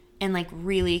and like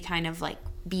really kind of like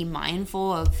be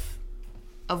mindful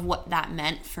of what that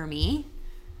meant for me.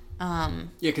 Yeah,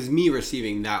 because me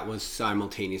receiving that was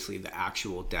simultaneously the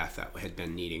actual death that had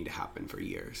been needing to happen for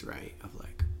years, right? Of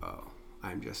like, oh,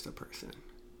 I'm just a person.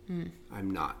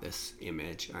 I'm not this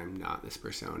image. I'm not this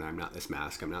persona. I'm not this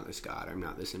mask. I'm not this God. I'm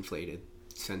not this inflated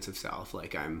sense of self.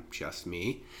 Like, I'm just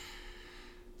me.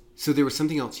 So there was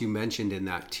something else you mentioned in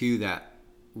that too that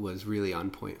was really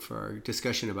on point for our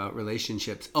discussion about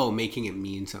relationships. Oh, making it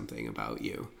mean something about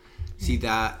you. See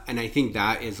that, and I think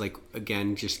that is like,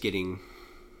 again, just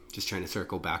trying to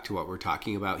circle back to what we're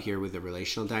talking about here with the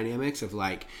relational dynamics of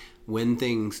like, when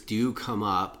things do come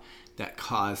up that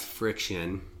cause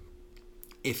friction,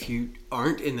 if you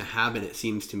aren't in the habit, it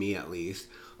seems to me at least,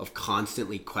 of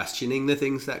constantly questioning the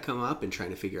things that come up and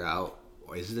trying to figure out,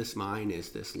 is this mine? Is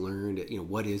this learned? You know,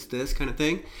 what is this kind of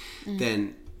thing?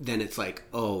 Then it's like,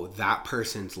 oh, that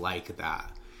person's like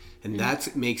that. And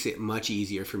that makes it much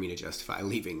easier for me to justify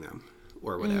leaving them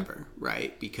or whatever,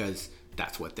 right? Because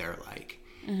that's what they're like.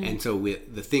 And so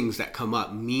with the things that come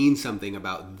up mean something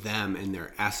about them and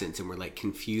their essence, and we're like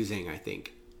confusing, I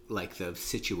think, like the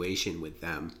situation with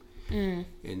them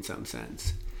in some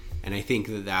sense. And I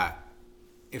think that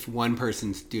if one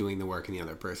person's doing the work and the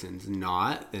other person's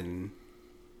not, then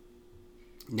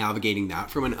navigating that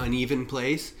from an uneven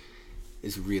place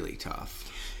is really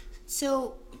tough.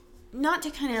 So, not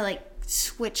to kind of like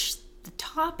switch the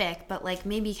topic, but like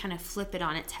maybe kind of flip it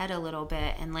on its head a little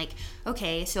bit, and like,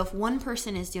 okay, so if one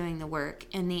person is doing the work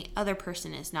and the other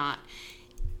person is not,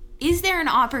 is there an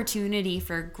opportunity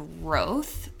for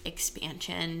growth,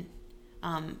 expansion,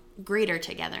 greater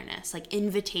togetherness, like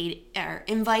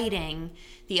inviting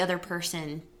the other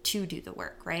person to do the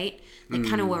work, right? Like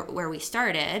kind of where we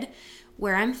started,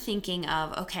 where I'm thinking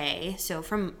of, okay, so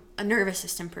from a nervous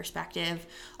system perspective,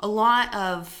 a lot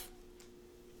of,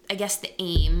 I guess, the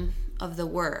aim of the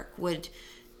work would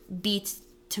be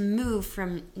to move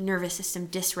from nervous system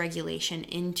dysregulation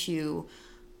into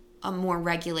a more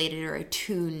regulated or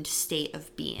attuned state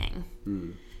of being.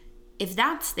 If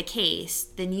that's the case,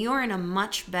 then you're in a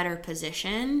much better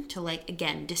position to, like,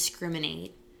 again,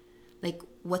 discriminate, like,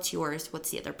 what's yours, what's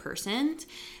the other person's,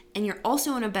 and you're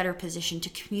also in a better position to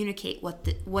communicate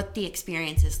what the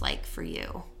experience is like for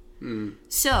you.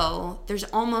 So there's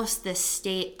almost this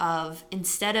state of,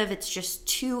 instead of it's just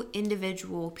two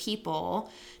individual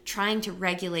people trying to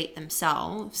regulate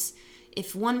themselves,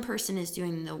 if one person is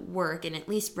doing the work and at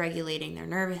least regulating their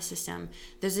nervous system,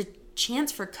 there's a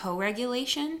chance for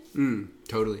co-regulation.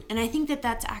 Totally. And I think that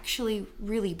that's actually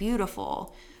really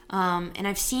beautiful. And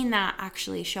I've seen that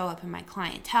actually show up in my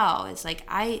clientele. It's like,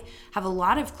 I have a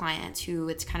lot of clients who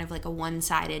it's kind of like a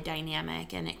one-sided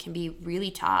dynamic, and it can be really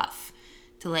tough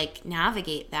to like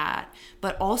navigate that.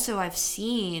 But also I've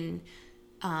seen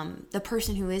the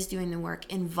person who is doing the work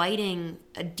inviting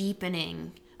a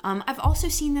deepening. I've also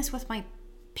seen this with my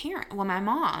my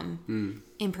mom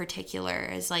in particular,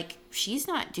 is like, she's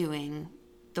not doing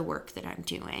the work that I'm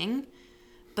doing,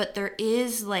 but there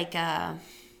is like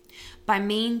by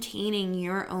maintaining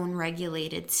your own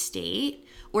regulated state,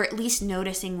 or at least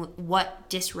noticing what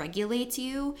dysregulates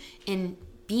you, and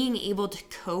being able to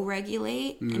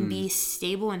co-regulate and be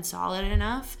stable and solid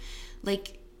enough,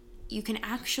 like, you can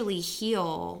actually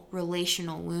heal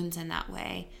relational wounds in that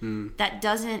way. That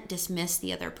doesn't dismiss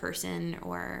the other person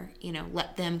or, you know,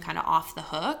 let them kind of off the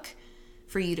hook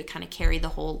for you to kind of carry the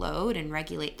whole load and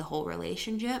regulate the whole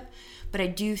relationship. But I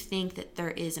do think that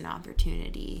there is an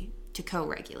opportunity to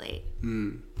co-regulate.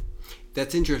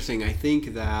 That's interesting. I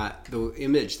think that the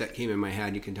image that came in my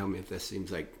head, you can tell me if this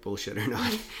seems like bullshit or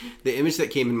not. The image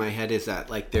that came in my head is that,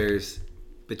 like, there's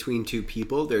between two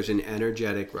people, there's an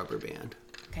energetic rubber band.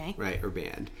 Okay. Right, or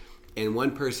band. And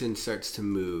one person starts to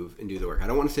move and do the work. I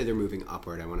don't want to say they're moving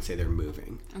upward. I want to say they're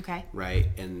moving. Okay. Right?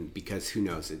 And because who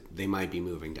knows, they might be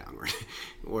moving downward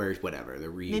or whatever.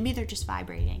 Maybe they're just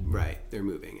vibrating. Right. They're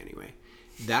moving anyway.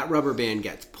 That rubber band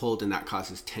gets pulled and that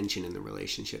causes tension in the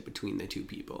relationship between the two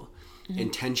people. Mm-hmm.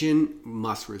 And tension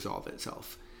must resolve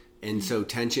itself. And so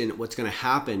tension, what's going to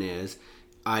happen is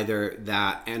either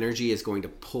that energy is going to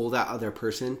pull that other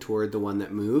person toward the one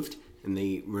that moved and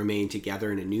they remain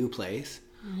together in a new place,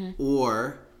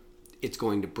 or it's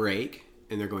going to break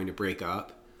and they're going to break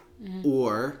up,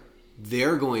 or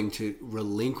they're going to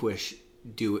relinquish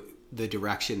the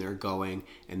direction they're going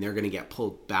and they're going to get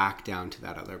pulled back down to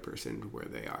that other person where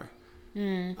they are.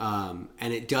 And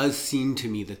it does seem to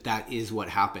me that is what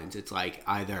happens. It's like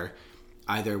either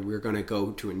we're going to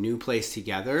go to a new place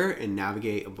together and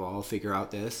navigate, evolve, figure out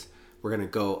this, we're going to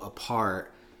go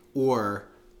apart, or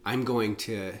I'm going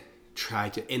to try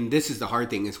to, and this is the hard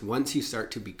thing, is once you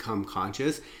start to become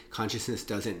consciousness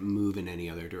doesn't move in any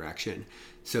other direction.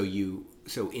 So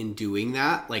in doing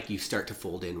that, like, you start to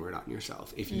fold inward on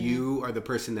yourself. If you are the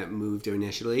person that moved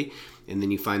initially, and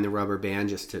then you find the rubber band,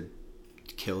 just to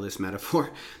kill this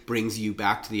metaphor, brings you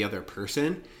back to the other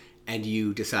person, and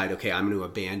you decide, okay, I'm going to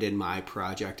abandon my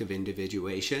project of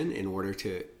individuation in order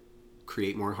to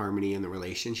create more harmony in the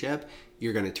relationship,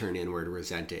 you're going to turn inward,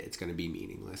 resent it. It's going to be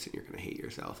meaningless, and you're going to hate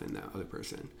yourself and the other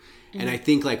person. And I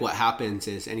think, like, what happens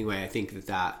is, anyway, I think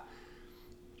that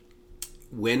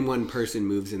when one person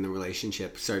moves in the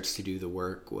relationship, starts to do the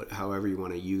work, however you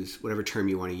want to use, whatever term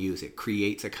you want to use, it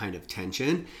creates a kind of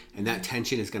tension, and that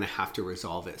tension is going to have to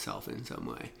resolve itself in some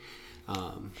way.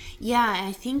 Yeah,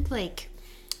 I think, like,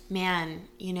 man,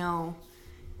 it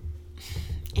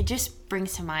just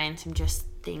brings to mind some just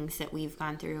things that we've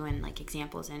gone through and, like,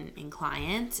 examples in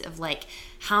clients of, like,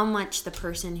 how much the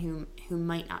person who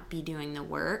might not be doing the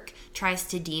work tries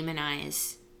to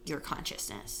demonize your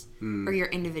consciousness or your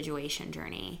individuation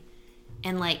journey,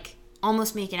 and, like,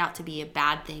 almost make it out to be a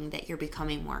bad thing that you're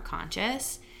becoming more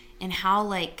conscious, and how,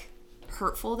 like,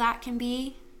 hurtful that can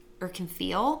be or can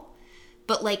feel.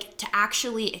 But, like, to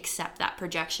actually accept that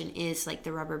projection is, like,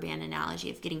 the rubber band analogy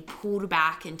of getting pulled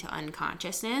back into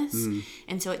unconsciousness.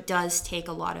 And so it does take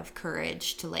a lot of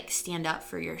courage to, like, stand up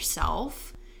for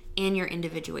yourself and your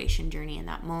individuation journey in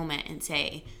that moment and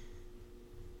say,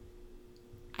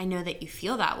 I know that you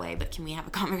feel that way, but can we have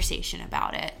a conversation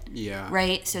about it? Yeah.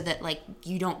 Right? So that, like,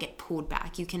 you don't get pulled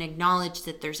back. You can acknowledge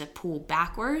that there's a pull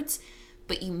backwards,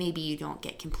 but maybe you don't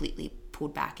get completely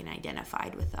pulled back and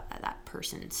identified with that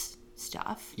person's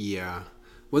stuff. Yeah.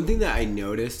 One thing that I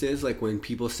noticed is, like, when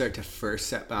people start to first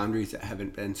set boundaries that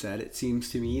haven't been set, it seems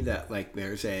to me that, like,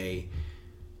 there's I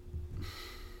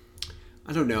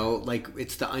don't know, like,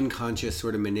 it's the unconscious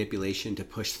sort of manipulation to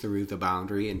push through the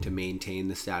boundary and to maintain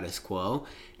the status quo.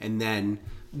 And then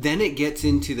it gets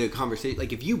into the conversation.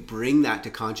 Like, if you bring that to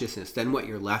consciousness, then what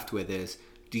you're left with is,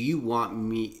 do you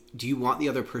want the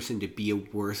other person to be a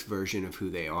worse version of who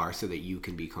they are so that you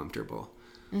can be comfortable?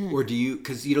 Or do you,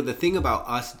 because, the thing about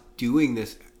us doing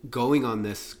this, going on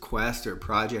this quest or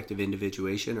project of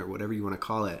individuation or whatever you want to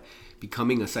call it,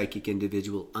 becoming a psychic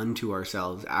individual unto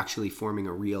ourselves, actually forming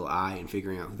a real I and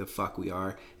figuring out who the fuck we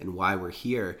are and why we're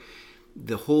here.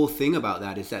 The whole thing about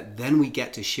that is that then we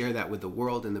get to share that with the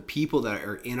world, and the people that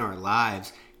are in our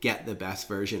lives get the best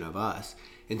version of us.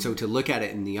 And so to look at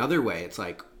it in the other way, it's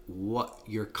like, what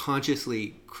you're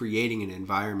consciously creating an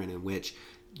environment in which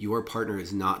your partner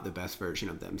is not the best version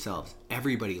of themselves.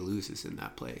 Everybody loses in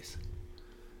that place.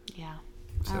 Yeah.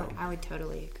 So. I would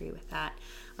totally agree with that.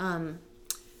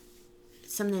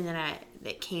 Something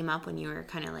that came up when you were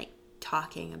kind of, like,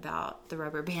 talking about the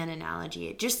rubber band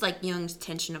analogy, just like Jung's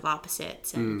tension of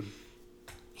opposites and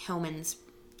Hillman's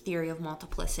theory of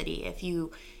multiplicity. If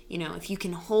you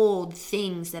can hold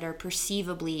things that are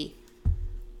perceivably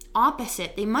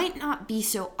opposite, they might not be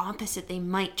so opposite, they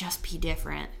might just be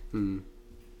different.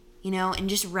 And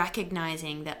just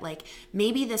recognizing that, like,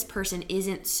 maybe this person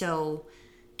isn't so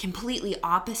completely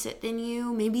opposite than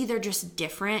you. Maybe they're just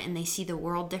different and they see the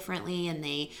world differently and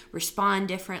they respond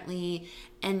differently.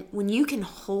 And when you can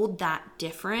hold that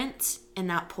difference and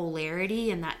that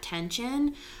polarity and that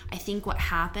tension, I think what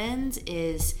happens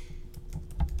is,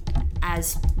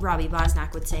 as Robbie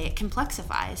Bosnack would say, it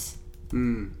complexifies.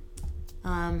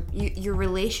 Your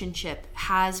relationship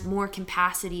has more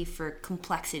capacity for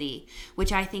complexity,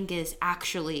 which I think is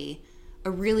actually a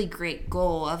really great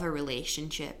goal of a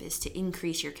relationship, is to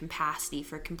increase your capacity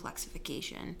for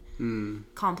complexification.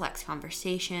 Complex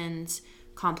conversations,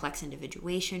 complex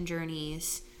individuation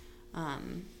journeys.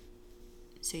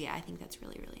 So yeah, I think that's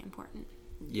really, really important.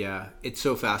 Yeah, it's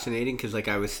so fascinating because, like,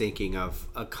 I was thinking of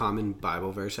a common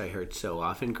Bible verse I heard so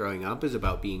often growing up is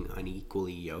about being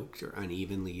unequally yoked or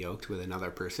unevenly yoked with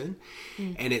another person.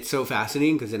 And it's so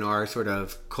fascinating because in our sort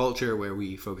of culture where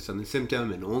we focus on the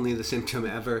symptom and only the symptom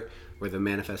ever, or the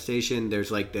manifestation,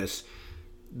 there's like this,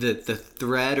 the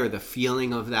thread or the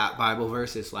feeling of that Bible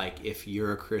verse is like, if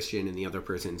you're a Christian and the other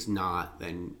person's not,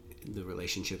 then the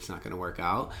relationship's not going to work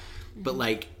out. But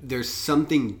like, there's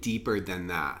something deeper than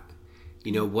that.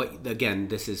 You know what, again,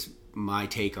 this is my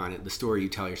take on it. The story you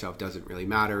tell yourself doesn't really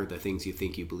matter. The things you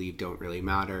think you believe don't really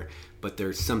matter. But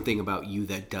there's something about you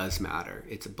that does matter.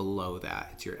 It's below that.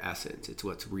 It's your essence. It's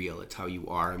what's real. It's how you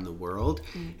are in the world.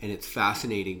 And it's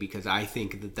fascinating because I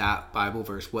think that Bible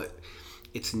verse,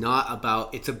 it's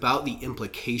about the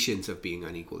implications of being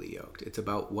unequally yoked. It's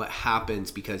about what happens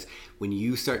because when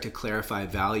you start to clarify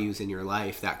values in your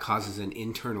life, that causes an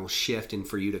internal shift and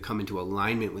for you to come into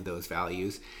alignment with those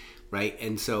values. Right.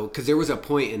 And so, because there was a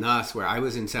point in us where I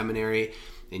was in seminary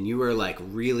and you were like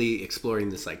really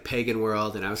exploring this like pagan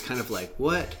world. And I was kind of like,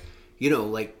 what? You know,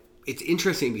 like, it's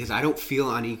interesting because I don't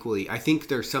feel unequally. I think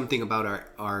there's something about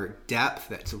our depth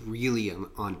that's really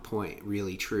on point,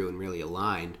 really true, and really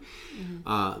aligned.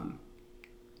 And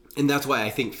that's why I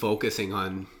think focusing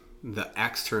on the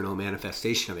external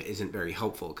manifestation of it isn't very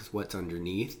helpful because what's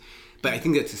underneath. But I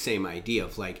think that's the same idea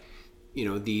of like, you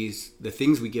know, the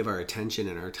things we give our attention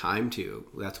and our time to,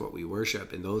 that's what we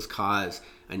worship. And those cause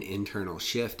an internal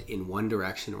shift in one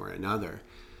direction or another,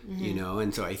 you know?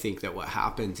 And so I think that what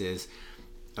happens is,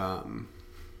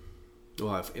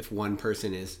 if one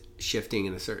person is shifting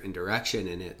in a certain direction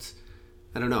and it's,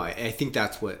 I don't know. I think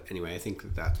that's what, anyway, I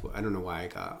think that's what, I don't know why I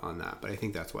got on that, but I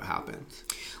think that's what happens.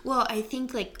 Well, I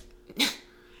think like,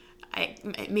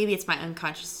 maybe it's my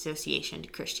unconscious association to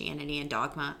Christianity and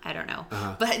dogma. I don't know.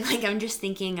 But like, I'm just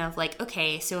thinking of like,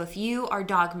 okay, so if you are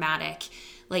dogmatic,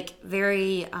 like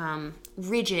very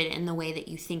rigid in the way that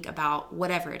you think about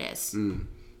whatever it is,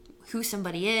 who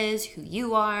somebody is, who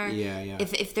you are. Yeah.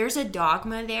 If there's a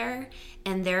dogma there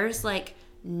and there's like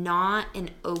not an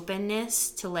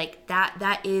openness to like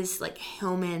that is like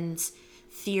Hillman's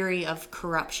theory of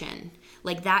corruption.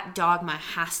 Like that dogma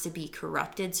has to be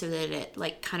corrupted so that it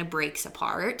like kind of breaks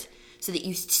apart so that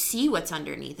you see what's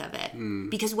underneath of it.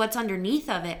 Because what's underneath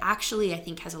of it actually I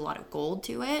think has a lot of gold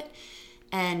to it.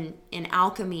 And in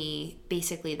alchemy,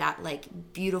 basically that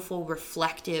like beautiful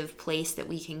reflective place that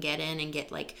we can get in and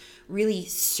get like really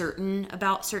certain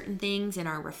about certain things and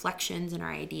our reflections and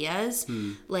our ideas.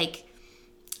 Like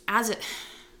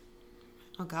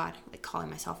like calling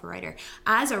myself a writer.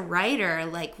 As a writer,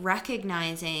 like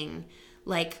recognizing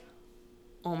like,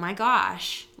 oh my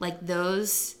gosh, like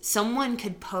someone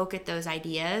could poke at those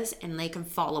ideas and they can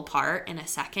fall apart in a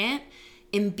second,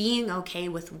 and being okay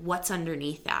with what's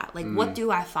underneath that. Like, what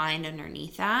do I find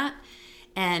underneath that?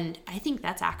 And I think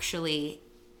that's actually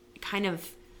kind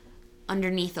of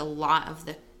underneath a lot of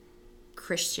the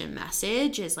Christian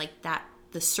message is like that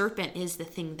the serpent is the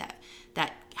thing that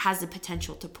has the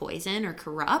potential to poison or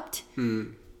corrupt.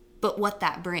 But what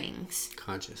that brings.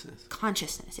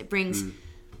 Consciousness. It brings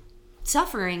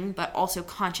suffering, but also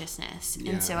consciousness.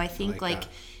 Yeah, and so I think like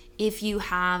if you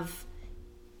have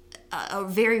a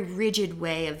very rigid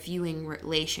way of viewing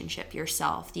relationship,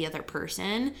 yourself, the other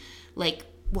person, like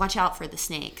watch out for the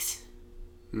snakes,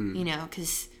 you know,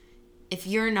 because if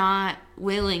you're not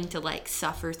willing to like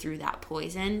suffer through that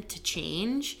poison to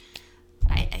change,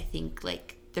 I think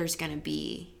like there's going to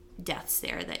be deaths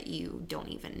there that you don't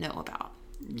even know about.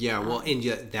 Yeah, well, and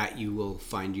yet that you will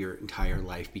find your entire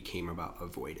life became about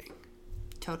avoiding.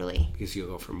 Totally. Because you'll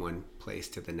go from one place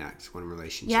to the next, one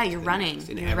relationship. Yeah, you're running.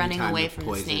 You're running away from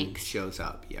the snakes. Shows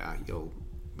up. Yeah, you'll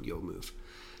move.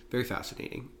 Very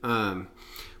fascinating.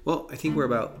 Well, I think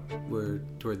we're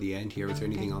toward the end here. Was there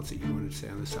anything else that you wanted to say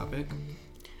on this topic?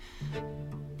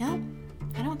 No,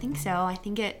 I don't think so. I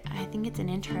think it's an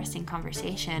interesting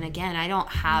conversation. Again, I don't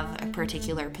have a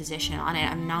particular position on it.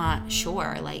 I'm not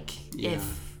sure, like,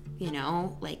 if, you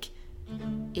know, like,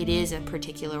 it is a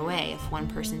particular way. If one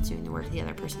person's doing the work, the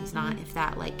other person's not. If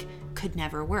that, like, could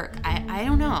never work. I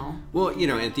don't know. Well, you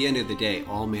know, at the end of the day,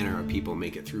 all manner of people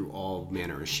make it through all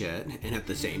manner of shit. And at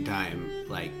the same time,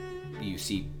 like, you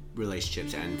see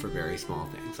relationships end for very small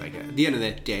things. Like, at the end of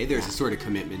the day, there's a sort of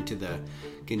commitment to the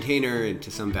container and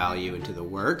to some value and to the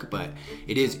work. But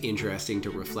it is interesting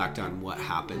to reflect on what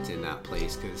happens in that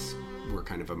place because we're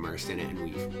kind of immersed in it and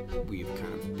we've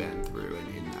kind of been through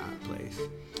and in that place.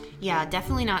 Yeah,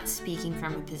 definitely not speaking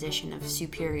from a position of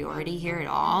superiority here at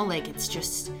all. Like, it's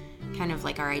just kind of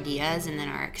like our ideas and then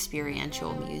our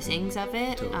experiential musings of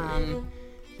it. Totally.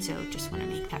 So just want to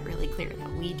make that really clear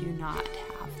that we do not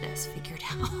have this figured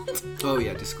out. Oh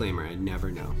yeah, disclaimer, I never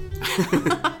know.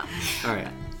 All right.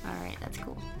 All right, that's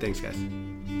cool. Thanks, guys.